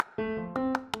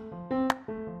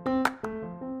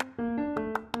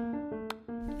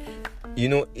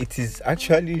it is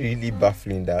actually really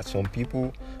baffling that some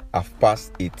people have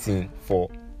passed 18 for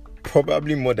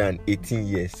probably more than 18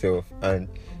 years self, and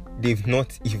they've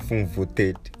not even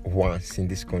voted once in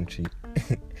this country.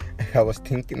 I was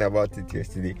thinking about it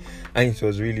yesterday, and it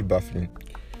was really baffling.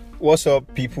 What's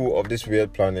up, people of this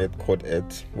weird planet called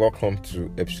Earth? Welcome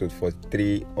to episode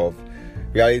 43 of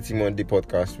Reality Monday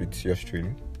podcast with yours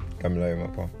truly, Camila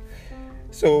Mapa.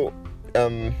 So,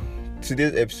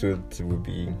 today's episode will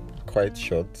be quite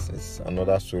short. It's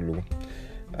another solo.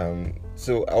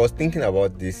 So I was thinking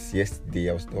about this yesterday.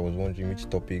 I was wondering which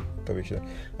topic should,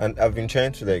 and I've been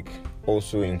trying to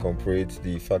also incorporate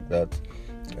the fact that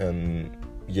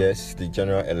yes, the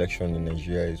general election in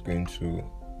Nigeria is going to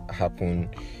happen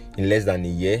in less than a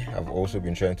year. I've also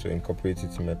been trying to incorporate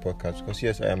it in my podcast because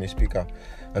yes, I am a speaker,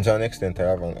 and to an extent I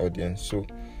have an audience. So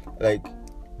I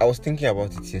was thinking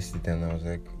about it yesterday, and I was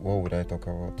like, what would I talk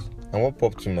about? And what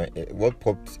popped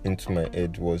into my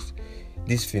head was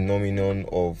this phenomenon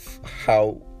of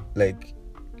how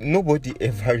nobody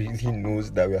ever really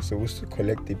knows that we are supposed to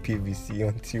collect the PVC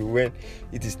until when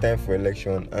it is time for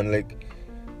election. And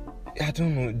I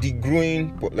don't know, the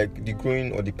growing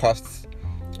or the past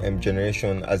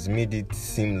generation has made it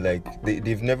seem like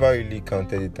they've never really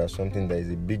counted it as something that is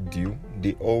a big deal.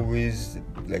 They always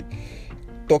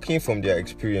talking from their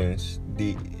experience,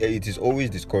 it is always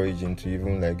discouraging to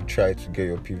even try to get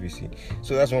your PVC.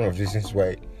 So that's one of the reasons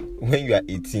why when you are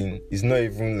 18, it's not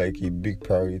even a big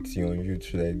priority on you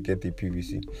to get a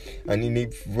PVC. And in a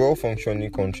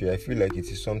well-functioning country, I feel like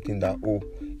it is something that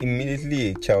immediately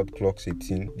a child clocks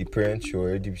 18, the parents should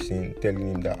already be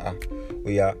telling him that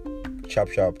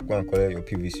sharp, go and collect your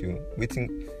PVC.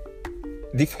 Waiting.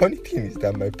 The funny thing is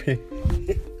that my parents,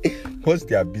 what's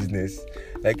their business?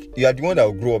 You are the one that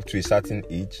will grow up to a certain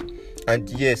age. And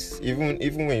yes, even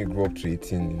when you grow up to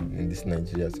 18 in this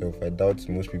Nigeria itself, I doubt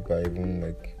most people are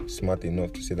even smart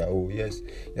enough to say that, yes,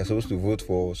 you're supposed to vote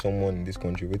for someone in this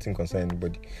country, waiting concern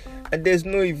anybody. And there's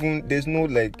no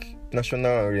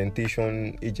national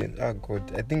orientation agent.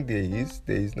 God, I think there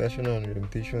is national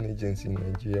orientation agency in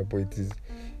Nigeria, but it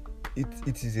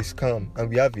is a scam. And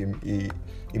we have a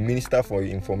minister for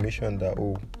information that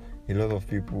a lot of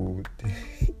people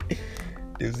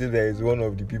they say there is one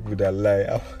of the people that lie,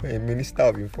 a minister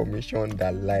of information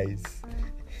that lies.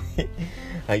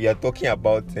 And you are talking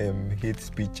about hate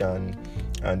speech and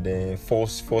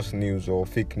false news or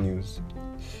fake news.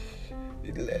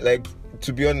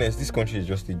 To be honest, this country is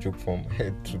just a joke from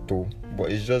head to toe.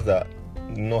 But it's just that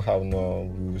we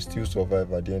will still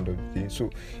survive at the end of the day. So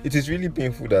it is really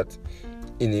painful that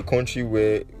in a country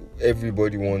where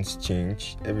everybody wants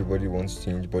change,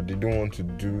 but they don't want to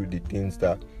do the things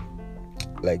that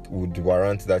would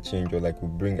warrant that change or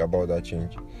would bring about that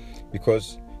change.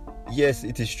 Because yes,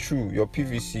 it is true, your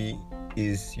PVC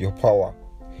is your power.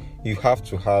 You have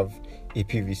to have a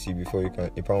PVC before you can,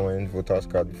 a permanent voter's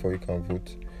card before you can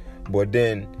vote. But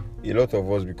then a lot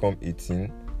of us become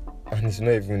 18 and it's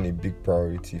not even a big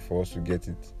priority for us to get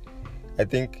it. I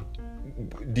think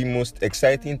the most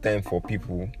exciting time for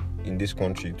people in this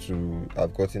country to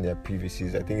have gotten their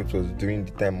PVCs, I think it was during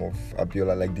the time of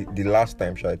Abiola, the last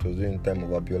time, it was during the time of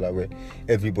Abiola, where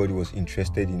everybody was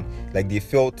interested in, they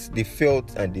felt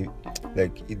and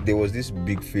there was this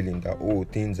big feeling that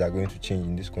things are going to change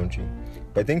in this country.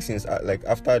 But I think since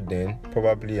after then,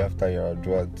 probably after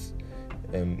Yaradua's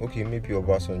maybe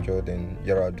Obasanjo, then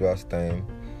Yaradua's time,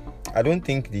 I don't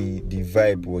think the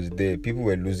vibe was there. People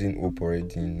were losing hope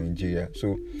already in Nigeria.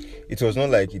 So it was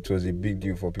not it was a big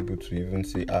deal for people to even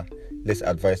say, let's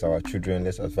advise our children,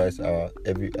 let's advise our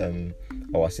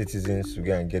citizens to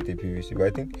go and get a PVC. But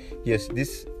I think, yes,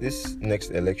 this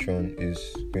next election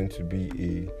is going to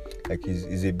be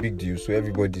is a big deal. So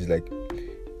everybody's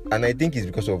and I think it's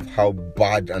because of how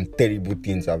bad and terrible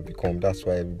things have become. That's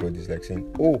why everybody's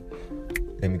saying,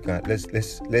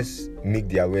 let's make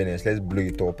the awareness, let's blow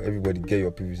it up. Everybody get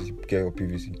your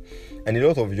PVC. And a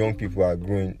lot of young people are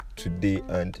growing today,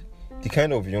 and the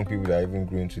kind of young people that are even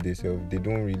growing today, so they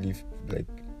don't really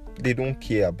they don't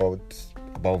care about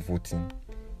voting.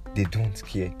 They don't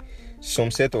care. Some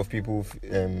set of people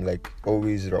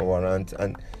always warrant,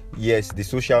 and yes, the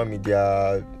social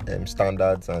media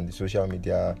standards and the social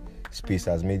media space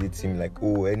has made it seem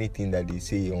anything that they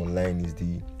say online is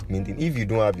the main thing. If you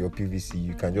don't have your PVC,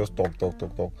 you can just talk,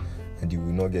 and you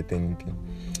will not get anything.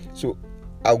 So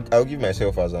I'll give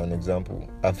myself as an example.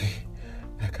 I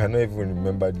cannot even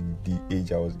remember the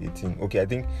age I was 18. Okay, I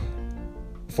think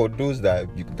for those that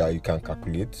you can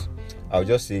calculate, I'll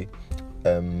just say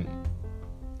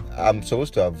I'm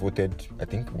supposed to have voted, I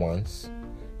think, once,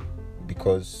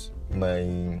 because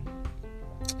I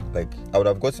would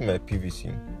have gotten my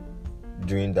PVC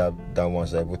during that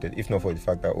once I voted, if not for the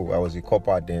fact that I was a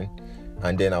copper then,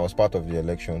 and then I was part of the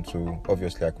election, so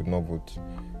obviously I could not vote.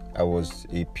 I was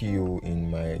a PO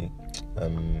in my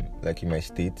in my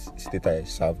state I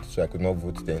served, so I could not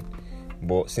vote then.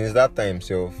 But since that time,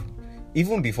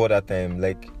 even before that time,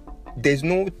 like, there's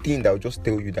no thing that will just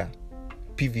tell you that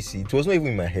PVC. It was not even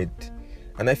in my head,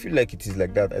 and I feel like it is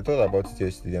like that. I thought about it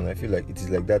yesterday, and I feel like it is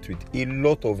like that with a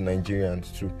lot of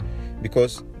Nigerians too,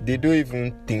 because they don't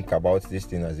even think about this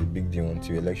thing as a big deal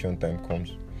until election time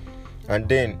comes, and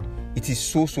then it is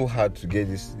so hard to get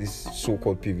this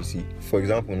so-called PVC. For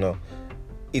example, now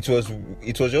it was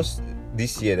just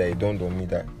this year that it dawned on me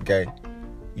that, guy,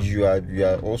 you are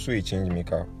also a change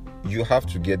maker. You have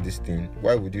to get this thing.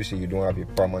 Why would you say you don't have a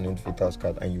permanent voter's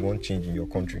card and you want change in your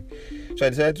country? So I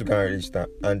decided to go and register,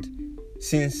 and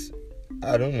since,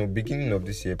 I don't know, beginning of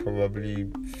this year, probably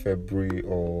February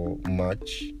or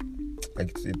March,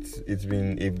 like, it's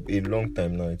been a long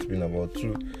time now. It's been about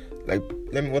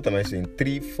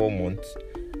 3-4 months,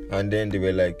 and then they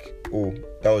were like, oh,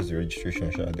 that was the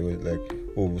registration shot. They were like,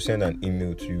 oh, we'll send an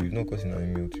email to you. We've not gotten an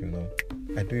email to you now.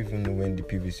 I don't even know when the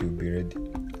PVC will be ready,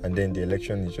 and then the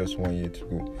election is just 1 year to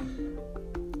go,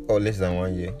 or less than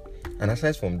 1 year. And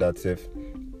aside from that,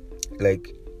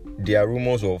 like, there are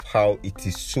rumors of how it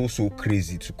is so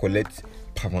crazy to collect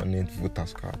permanent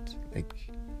voters cards. Like,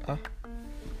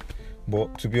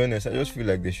 But to be honest, I just feel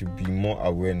like there should be more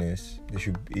awareness. There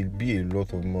should be a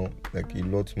lot more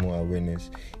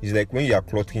awareness. It's like when you are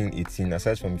clocking 18,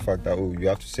 aside from the fact that, you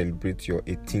have to celebrate your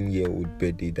 18-year-old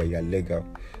birthday, that you are legal.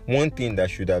 One thing that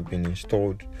should have been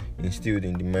instilled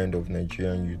in the mind of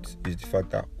Nigerian youth is the fact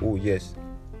that, yes,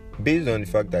 based on the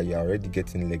fact that you are already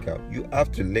getting legal, you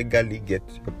have to legally get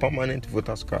a permanent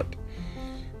voter's card.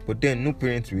 But then no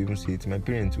parents will even say it. My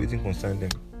parents, waiting concern them.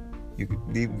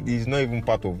 It's not even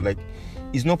part of,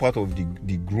 it's not part of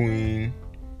the growing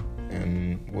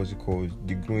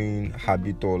the growing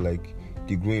habit, or like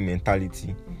the growing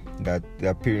mentality that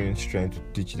their parents trying to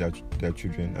teach their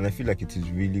children. And I feel like it is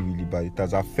really bad. It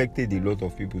has affected a lot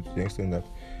of people to the extent that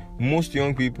most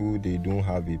young people, they don't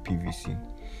have a PVC.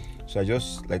 So I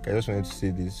just wanted to say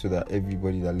this so that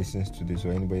everybody that listens to this,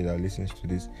 or anybody that listens to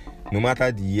this, no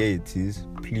matter the year it is,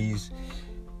 please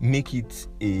make it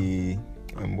a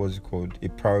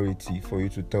priority for you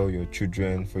to tell your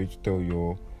children, for you to tell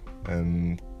your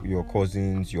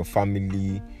cousins, your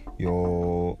family,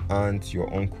 your aunt,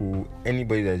 your uncle,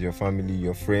 anybody that is your family,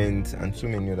 your friends, and so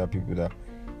many other people that,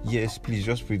 yes, please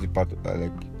just put it part of,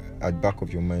 at the back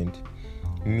of your mind.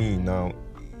 Me now,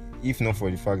 if not for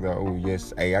the fact that,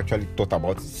 yes, I actually thought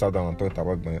about it, sat down and thought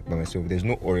about by myself. There's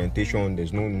no orientation,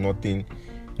 there's no nothing,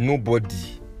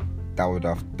 nobody that would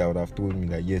have told me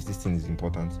that, yes, this thing is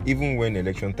important. Even when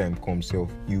election time comes, the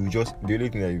only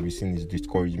thing that you'll be seeing is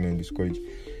discourage.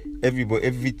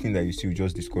 Everything that you see will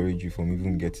just discourage you from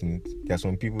even getting it. There are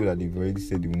some people that they've already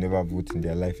said they will never vote in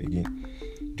their life again,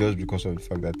 just because of the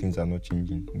fact that things are not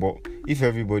changing. But if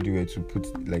everybody were to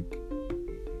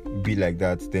be like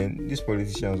that, then these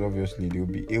politicians, obviously, they'll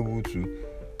be able to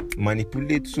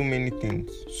manipulate so many things.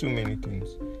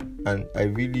 And I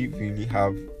really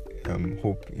have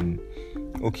hope in,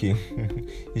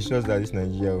 it's just that this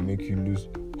Nigeria will make you lose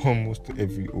almost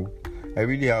every hope. I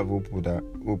really have hope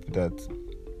that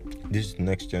this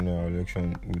next general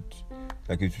election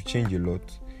it will change a lot,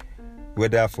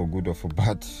 whether for good or for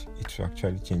bad. It will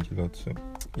actually change a lot. So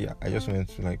yeah, I just wanted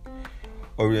to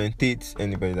orientate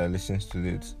anybody that listens to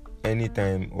this, any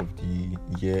time of the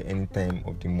year, any time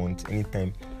of the month,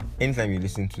 anytime you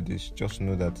listen to this, just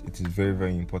know that it is very,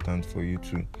 very important for you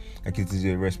to, it is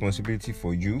a responsibility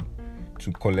for you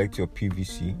to collect your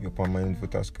PVC, your permanent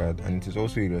voter's card, and it is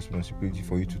also a responsibility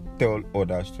for you to tell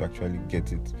others to actually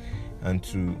get it, and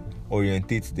to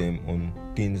orientate them on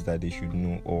things that they should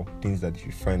know or things that they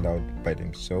should find out by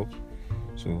themselves.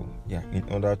 So yeah, in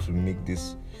order to make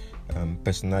this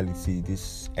personality,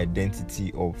 this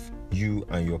identity of you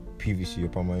and your PVC, your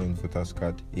permanent voter's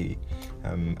card, an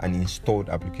installed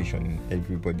application in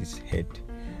everybody's head,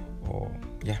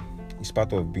 it's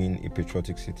part of being a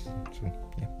patriotic citizen. So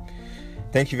yeah,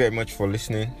 thank you very much for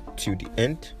listening to the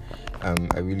end.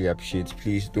 I really appreciate it.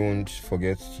 Please don't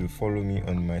forget to follow me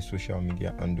on my social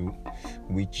media handle,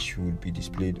 which will be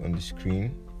displayed on the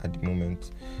screen at the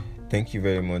moment. Thank you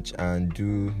very much, and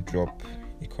do drop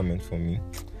a comment for me.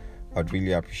 I'd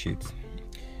really appreciate it.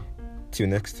 Till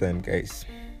next time, guys.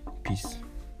 Peace.